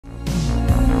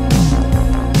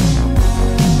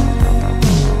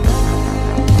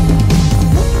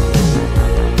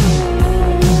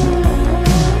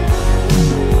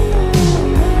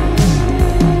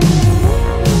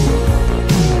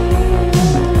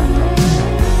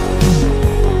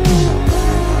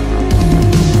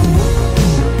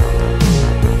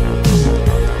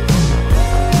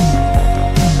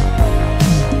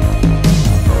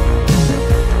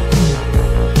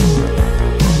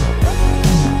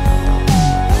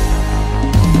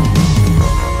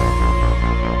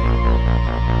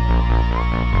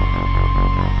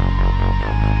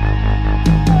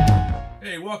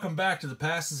back to The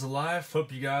Past is Alive.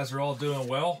 Hope you guys are all doing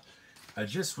well. I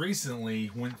just recently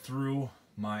went through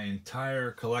my entire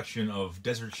collection of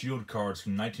Desert Shield cards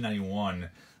from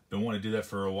 1991. Been wanting to do that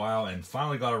for a while and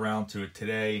finally got around to it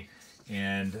today.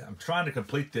 And I'm trying to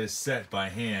complete this set by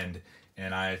hand.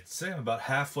 And I'd say I'm about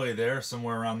halfway there,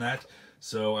 somewhere around that.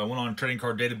 So I went on Trading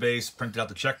Card Database, printed out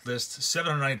the checklist,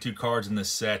 792 cards in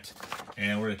this set.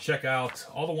 And we're going to check out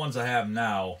all the ones I have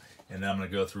now. And then I'm going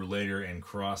to go through later and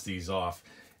cross these off.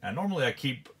 And normally I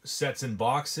keep sets in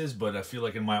boxes, but I feel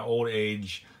like in my old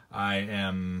age, I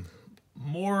am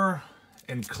more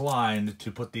inclined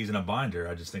to put these in a binder.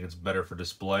 I just think it's better for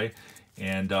display.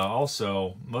 And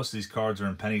also, most of these cards are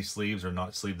in penny sleeves or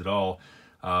not sleeved at all.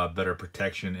 Better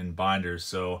protection in binders.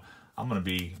 So I'm going to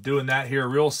be doing that here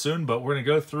real soon, but we're going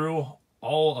to go through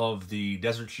all of the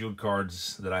Desert Shield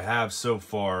cards that I have so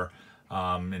far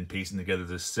and piecing together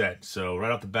this set. So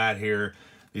right off the bat here,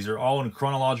 these are all in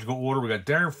chronological order. We got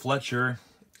Darren Fletcher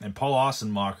and Paul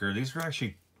Ossenmacher. These are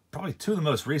actually probably two of the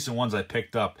most recent ones I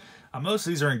picked up. Most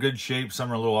of these are in good shape.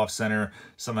 Some are a little off center.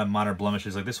 Some have minor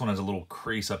blemishes. Like this one has a little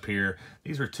crease up here.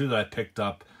 These are two that I picked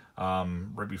up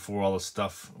right before all the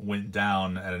stuff went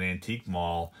down at an antique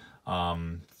mall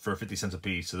for 50 cents a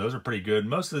piece. So those are pretty good.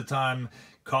 Most of the time,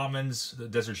 commons, the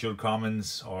Desert Shield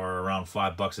commons, are around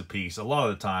 $5 a piece. A lot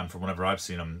of the time, from whenever I've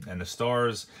seen them. And the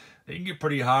stars, they can get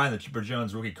pretty high. And the Chipper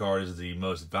Jones rookie card is the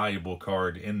most valuable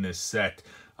card in this set.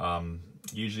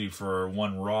 Usually for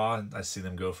one raw, I see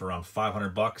them go for around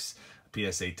 500 bucks.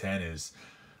 PSA 10 is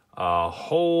a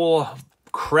whole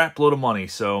crap load of money.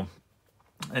 So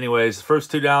anyways, the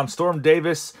first two down, Storm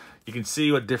Davis. You can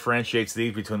see what differentiates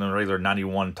these between the regular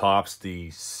 91 tops,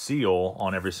 the seal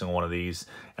on every single one of these.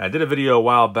 And I did a video a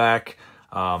while back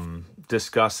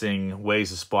discussing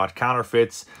ways to spot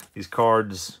counterfeits. These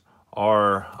cards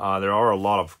are, there are a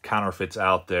lot of counterfeits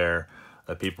out there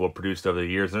that people have produced over the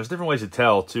years. And there's different ways to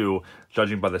tell, too,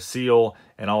 judging by the seal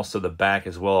and also the back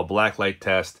as well, a blacklight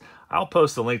test. I'll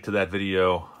post a link to that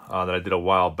video that I did a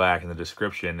while back in the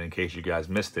description in case you guys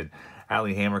missed it.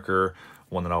 Atlee Hammaker,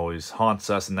 one that always haunts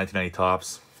us in 1990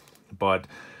 tops. But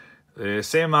the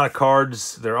same amount of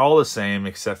cards, they're all the same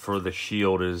except for the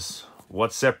shield is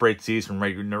what separates these from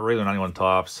regular 91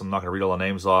 tops. I'm not going to read all the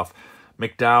names off.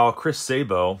 McDowell, Chris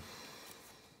Sabo,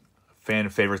 fan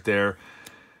favorite there.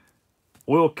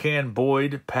 Will Can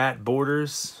Boyd, Pat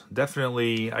Borders.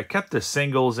 Definitely, I kept the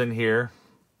singles in here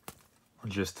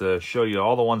just to show you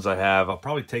all the ones I have. I'll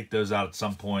probably take those out at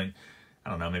some point. I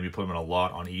don't know, maybe put them in a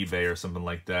lot on eBay or something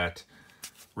like that.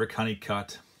 Rick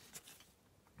Honeycutt,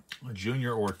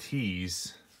 Junior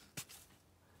Ortiz,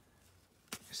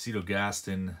 Cito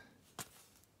Gaston,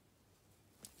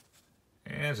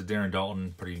 and there's a Darren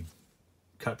Dalton,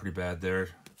 cut pretty bad there.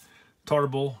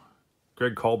 Tartable,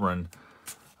 Greg Colburn,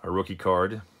 a rookie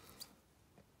card.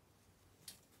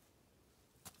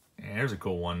 And here's a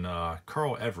cool one,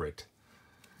 Carl Everett,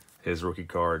 his rookie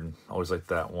card. Always like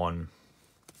that one.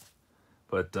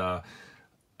 But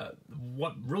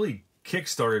what really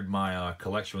kick-started my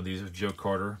collection with these was Joe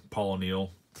Carter, Paul O'Neill.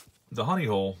 The Honey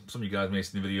Hole, some of you guys may have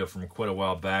seen the video from quite a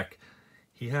while back.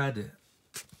 He had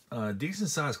a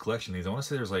decent-sized collection of these. I want to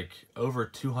say there's like over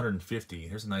 250.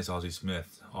 Here's a nice Ozzie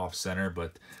Smith off-center,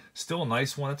 but still a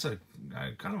nice one. It's a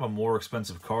kind of a more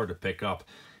expensive card to pick up.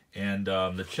 And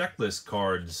the checklist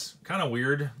cards, kind of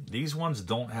weird. These ones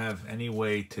don't have any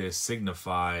way to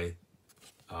signify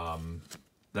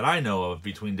that I know of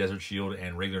between Desert Shield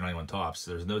and regular 91 tops.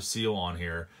 There's no seal on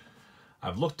here.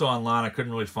 I've looked online. I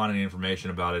couldn't really find any information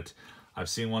about it. I've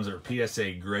seen ones that are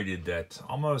PSA graded that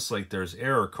almost like there's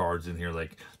error cards in here.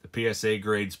 Like the PSA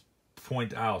grades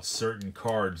point out certain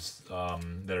cards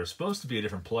that are supposed to be a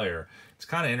different player. It's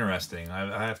kind of interesting.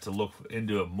 I have to look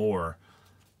into it more.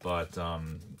 But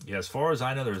yeah, as far as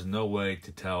I know, there's no way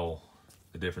to tell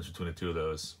the difference between the two of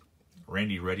those.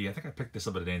 Randy Reddy, I think I picked this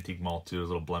up at an antique mall too. There's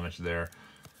a little blemish there.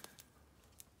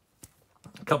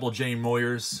 A couple of Jane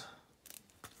Moyers.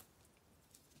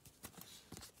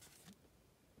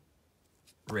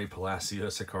 Ray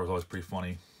Palacios, that card was always pretty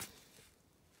funny.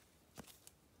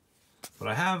 But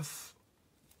I have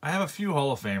a few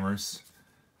Hall of Famers.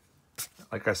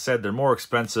 Like I said, they're more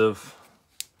expensive.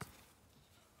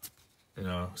 You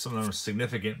know, some of them are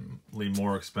significantly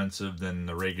more expensive than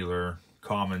the regular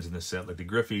commons in the set. Like the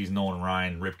Griffey's, Nolan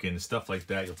Ryan, Ripken, stuff like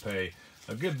that you'll pay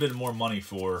a good bit more money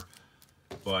for.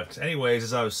 But anyways,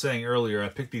 as I was saying earlier, I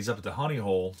picked these up at the Honey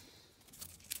Hole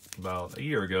about a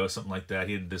year ago, something like that.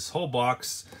 He had this whole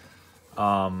box.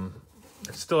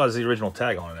 It still has the original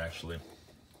tag on it, actually.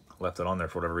 Left it on there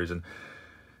for whatever reason.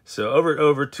 So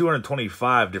over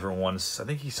 225 different ones. I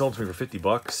think he sold to me for 50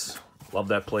 bucks. Love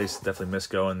that place. Definitely miss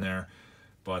going there.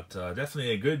 But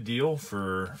definitely a good deal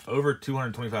for over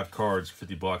 225 cards for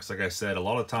 50 bucks. Like I said, a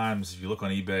lot of times if you look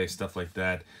on eBay, stuff like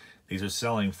that, these are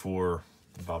selling for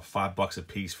about $5 a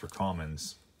piece for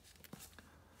commons.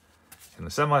 And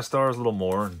the semi-stars a little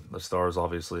more. The stars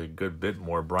obviously a good bit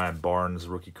more. Brian Barnes,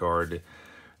 rookie card.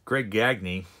 Greg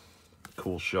Gagne,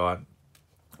 cool shot.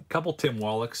 A couple Tim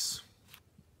Wallachs.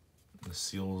 The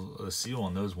seal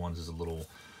on those ones is a little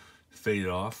faded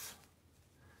off.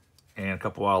 And a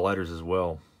couple wild lighters as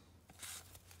well.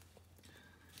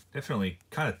 Definitely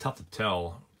kind of tough to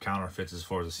tell counterfeits as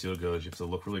far as the seal goes. You have to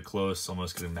look really close,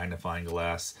 almost get a magnifying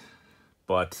glass.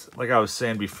 But like I was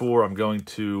saying before, I'm going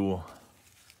to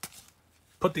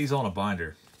put these on a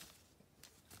binder.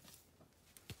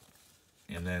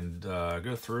 And then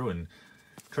go through and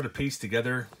try to piece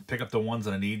together, pick up the ones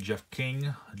that I need. Jeff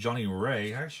King, Johnny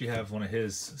Ray. I actually have one of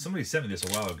his. Somebody sent me this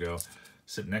a while ago.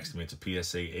 Sitting next to me. It's a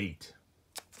PSA 8.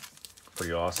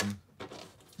 Pretty awesome.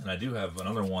 And I do have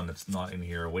another one that's not in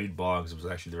here. Wade Boggs was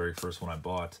actually the very first one I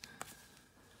bought.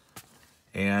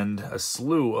 And a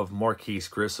slew of Marquise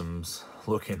Grissom's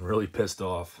looking really pissed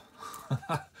off.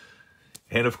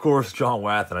 And of course, John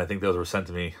Wathan. I think those were sent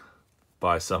to me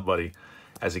by somebody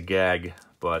as a gag,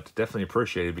 but definitely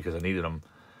appreciated because I needed them.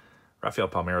 Rafael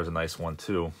Palmeiro is a nice one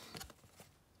too.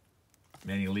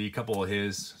 Manny Lee, a couple of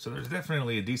his. So there's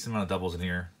definitely a decent amount of doubles in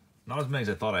here. Not as many as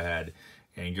I thought I had.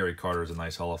 And Gary Carter is a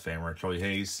nice Hall of Famer. Charlie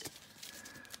Hayes.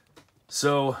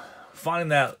 So finding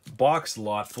that box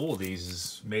lot full of these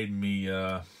has made me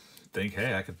think,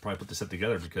 hey, I could probably put this set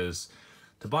together, because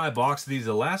to buy a box of these,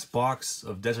 the last box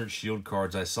of Desert Shield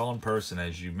cards I saw in person,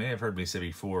 as you may have heard me say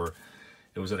before,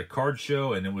 it was at a card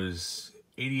show and it was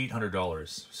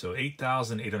 $8,800. So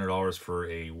 $8,800 for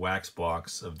a wax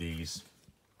box of these.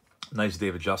 Nice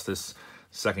David Justice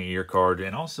second year card,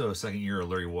 and also a second year of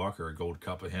Larry Walker, a gold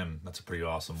cup of him. That's a pretty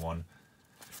awesome one.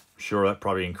 I'm sure that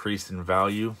probably increased in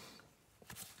value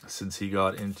since he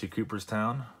got into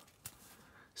Cooperstown.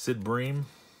 Sid Bream.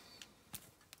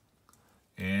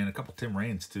 And a couple Tim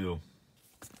Raines too.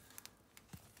 I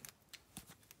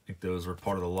think those were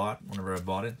part of the lot whenever I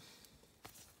bought it.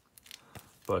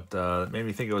 But it made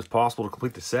me think it was possible to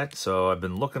complete the set, so I've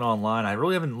been looking online. I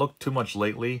really haven't looked too much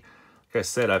lately. Like I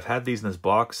said, I've had these in this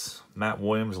box. Matt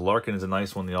Williams, Larkin is a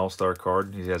nice one, the All-Star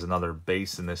card. He has another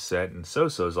base in this set, and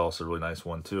Sosa is also a really nice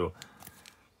one too.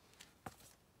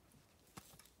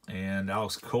 And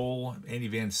Alex Cole, Andy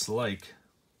Van Slyke,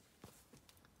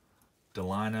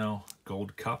 Delano,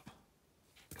 Gold Cup,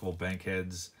 a couple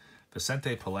Bankheads,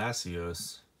 Vicente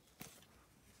Palacios,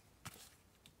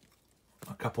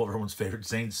 a couple of everyone's favorite,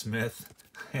 Zane Smith,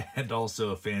 and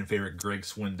also a fan favorite, Greg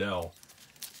Swindell.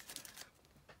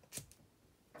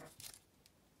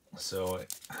 So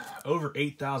over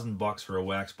 $8,000 for a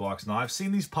wax box. Now I've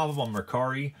seen these pop up on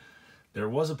Mercari. There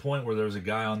was a point where there was a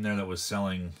guy on there that was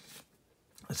selling.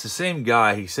 It's the same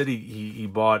guy. He said he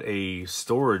bought a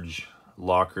storage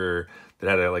locker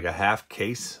that had like a half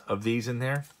case of these in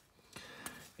there,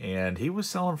 and he was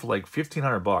selling for like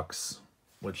 $1,500,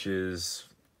 which is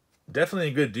definitely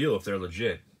a good deal if they're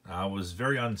legit. I was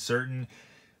very uncertain.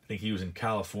 I think he was in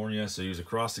California, so he was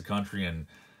across the country, and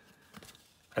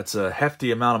that's a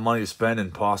hefty amount of money to spend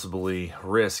and possibly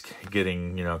risk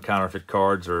getting, you know, counterfeit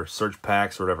cards or search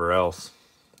packs or whatever else.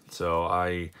 So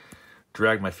I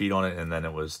dragged my feet on it, and then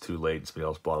it was too late. Somebody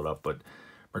else bought it up. But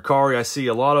Mercari, I see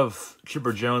a lot of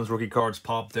Chipper Jones rookie cards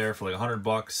pop there for like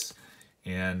 $100.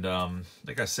 And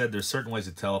like I said, there's certain ways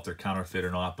to tell if they're counterfeit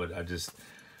or not, but I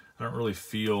don't really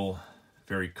feel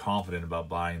very confident about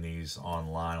buying these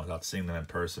online without seeing them in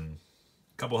person.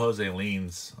 A couple Jose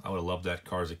Leans. I would have loved that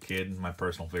car as a kid. My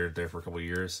personal favorite there for a couple of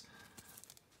years.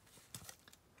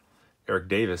 Eric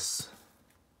Davis.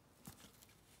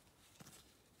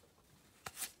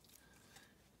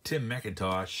 Tim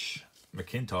McIntosh,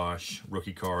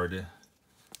 rookie card.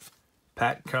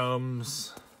 Pat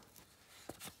Combs.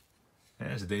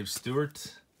 There's Dave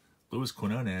Stewart. Luis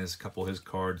Quinones, a couple of his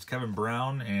cards. Kevin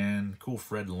Brown and cool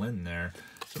Fred Lynn there.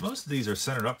 So most of these are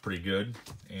centered up pretty good,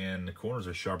 and the corners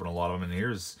are sharp on a lot of them. And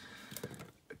here's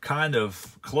kind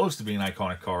of close to being an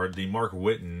iconic card, the Mark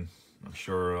Whitten. I'm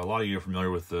sure a lot of you are familiar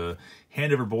with the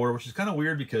hand over border, which is kind of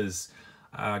weird because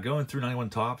going through 91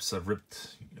 Tops, I've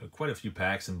ripped quite a few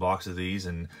packs and boxes of these,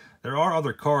 and there are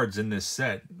other cards in this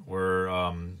set where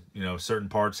you know, certain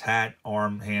parts, hat,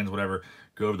 arm, hands, whatever,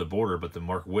 go over the border, but the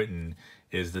Mark Whitten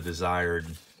is the desired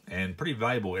and pretty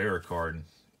valuable error card.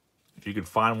 If you could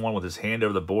find one with his hand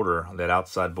over the border, that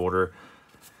outside border,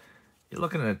 you're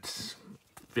looking at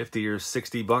 50 or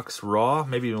 60 bucks raw,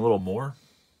 maybe even a little more.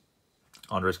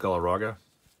 Andres Galarraga.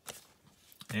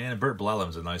 And Bert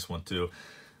Blallam's a nice one too.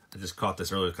 I just caught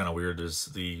this earlier, kind of weird. There's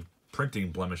the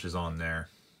printing blemishes on there,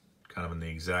 kind of in the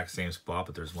exact same spot,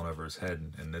 but there's one over his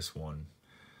head and this one.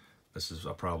 This is,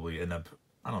 I'll probably end up,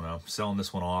 I don't know, selling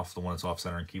this one off, the one that's off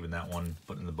center, and keeping that one,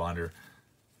 putting in the binder.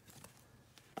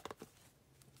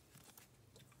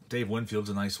 Dave Winfield's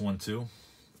a nice one too.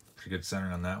 Pretty good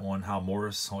centering on that one. Hal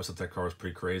Morris, always thought that car was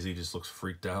pretty crazy. He just looks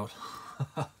freaked out.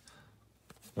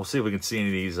 We'll see if we can see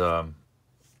any of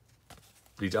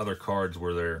these other cards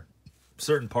where they're,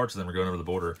 certain parts of them are going over the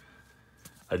border.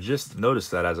 I just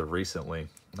noticed that as of recently.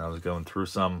 I was going through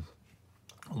some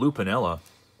Lupinella.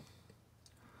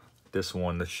 This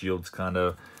one, the shield's kind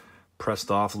of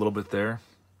pressed off a little bit there.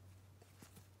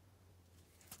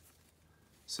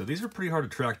 So these are pretty hard to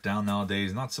track down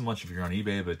nowadays. Not so much if you're on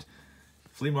eBay, but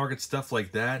flea market stuff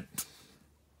like that,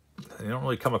 you don't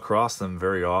really come across them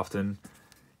very often.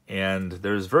 And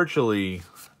there's virtually,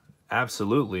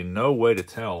 absolutely no way to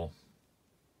tell,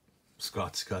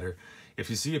 Scott Scudder, if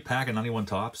you see a pack of 91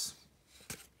 tops,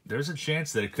 there's a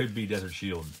chance that it could be Desert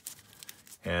Shield.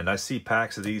 And I see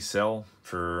packs of these sell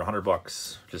for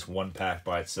 $100, just one pack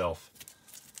by itself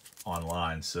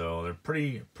online. So they're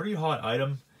pretty hot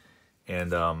item.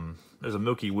 And there's a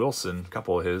Milky Wilson, a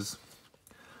couple of his.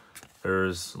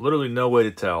 There's literally no way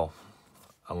to tell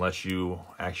unless you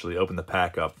actually open the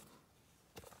pack up.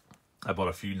 I bought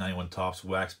a few 91 Tops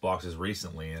wax boxes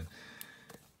recently and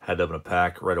had to open a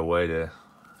pack right away to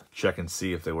check and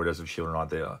see if they were Desert Shield or not.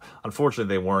 They,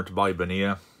 unfortunately, they weren't. Bali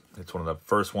Bonilla, it's one of the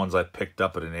first ones I picked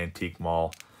up at an antique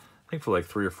mall, I think for like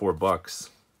 $3 or $4.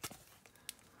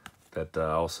 That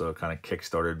also kind of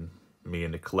kick-started me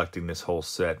into collecting this whole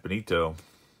set. Benito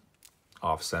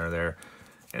off center there.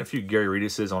 And a few Gary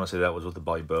Reedus's. I want to say that was with the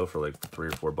Bali Bow for like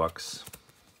 $3 or $4.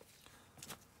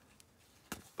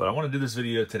 But I want to do this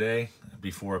video today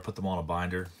before I put them on a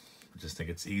binder. I just think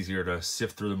it's easier to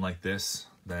sift through them like this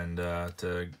than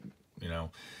to, you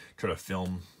know, try to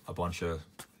film a bunch of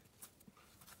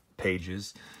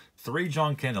pages. 3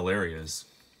 John Candelarias.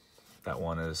 That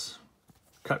one is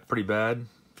cut pretty bad.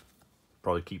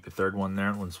 Probably keep the third one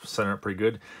there. That one's centered up pretty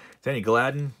good. Danny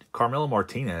Gladden, Carmelo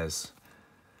Martinez.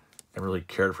 I really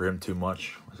cared for him too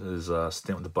much. His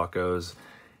stint with the Buccos.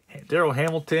 Darrell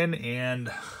Hamilton,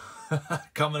 and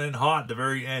coming in hot at the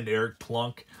very end, Eric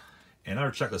Plunk.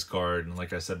 Another checklist card, and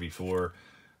like I said before,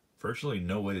 virtually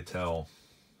no way to tell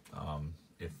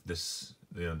if this,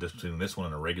 you know, between this one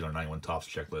and a regular 91 Tops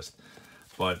checklist.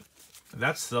 But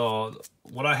that's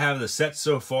what I have of the set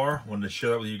so far. Wanted to share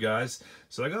that with you guys.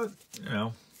 So I got, you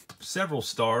know, several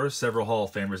stars, several Hall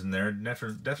of Famers in there.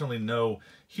 Definitely no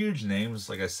huge names.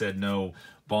 Like I said, no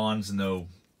Bonds, no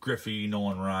Griffey,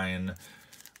 Nolan Ryan,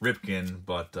 Ripken.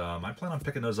 But I plan on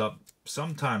picking those up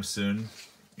sometime soon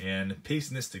and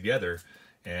piecing this together.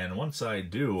 And once I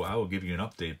do, I will give you an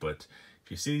update. But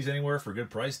if you see these anywhere for a good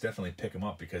price, definitely pick them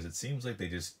up, because it seems like they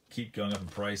just keep going up in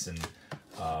price and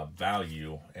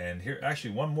value. And here,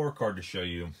 actually, one more card to show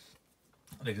you.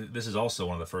 I think this is also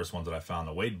one of the first ones that I found.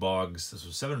 The Wade Boggs. This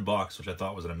was $7, which I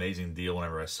thought was an amazing deal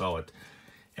whenever I saw it.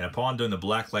 And upon doing the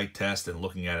blacklight test and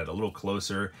looking at it a little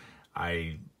closer,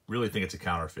 I really think it's a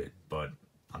counterfeit, but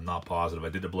I'm not positive. I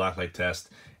did the blacklight test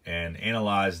and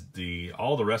analyzed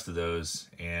all the rest of those,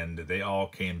 and they all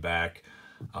came back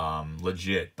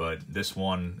legit. But this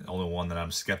one, only one that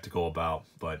I'm skeptical about,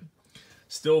 but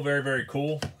still very, very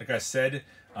cool. Like I said,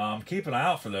 keep an eye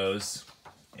out for those.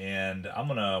 And I'm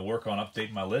going to work on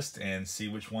updating my list and see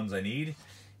which ones I need.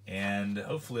 And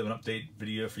hopefully have an update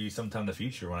video for you sometime in the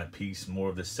future when I piece more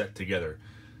of this set together.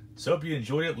 So hope you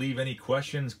enjoyed it. Leave any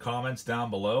questions, comments down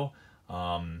below.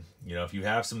 You know, if you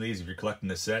have some of these, if you're collecting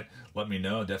this set, let me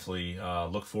know. Definitely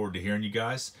look forward to hearing you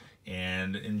guys.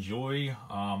 And enjoy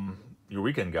your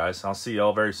weekend, guys. I'll see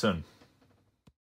y'all very soon.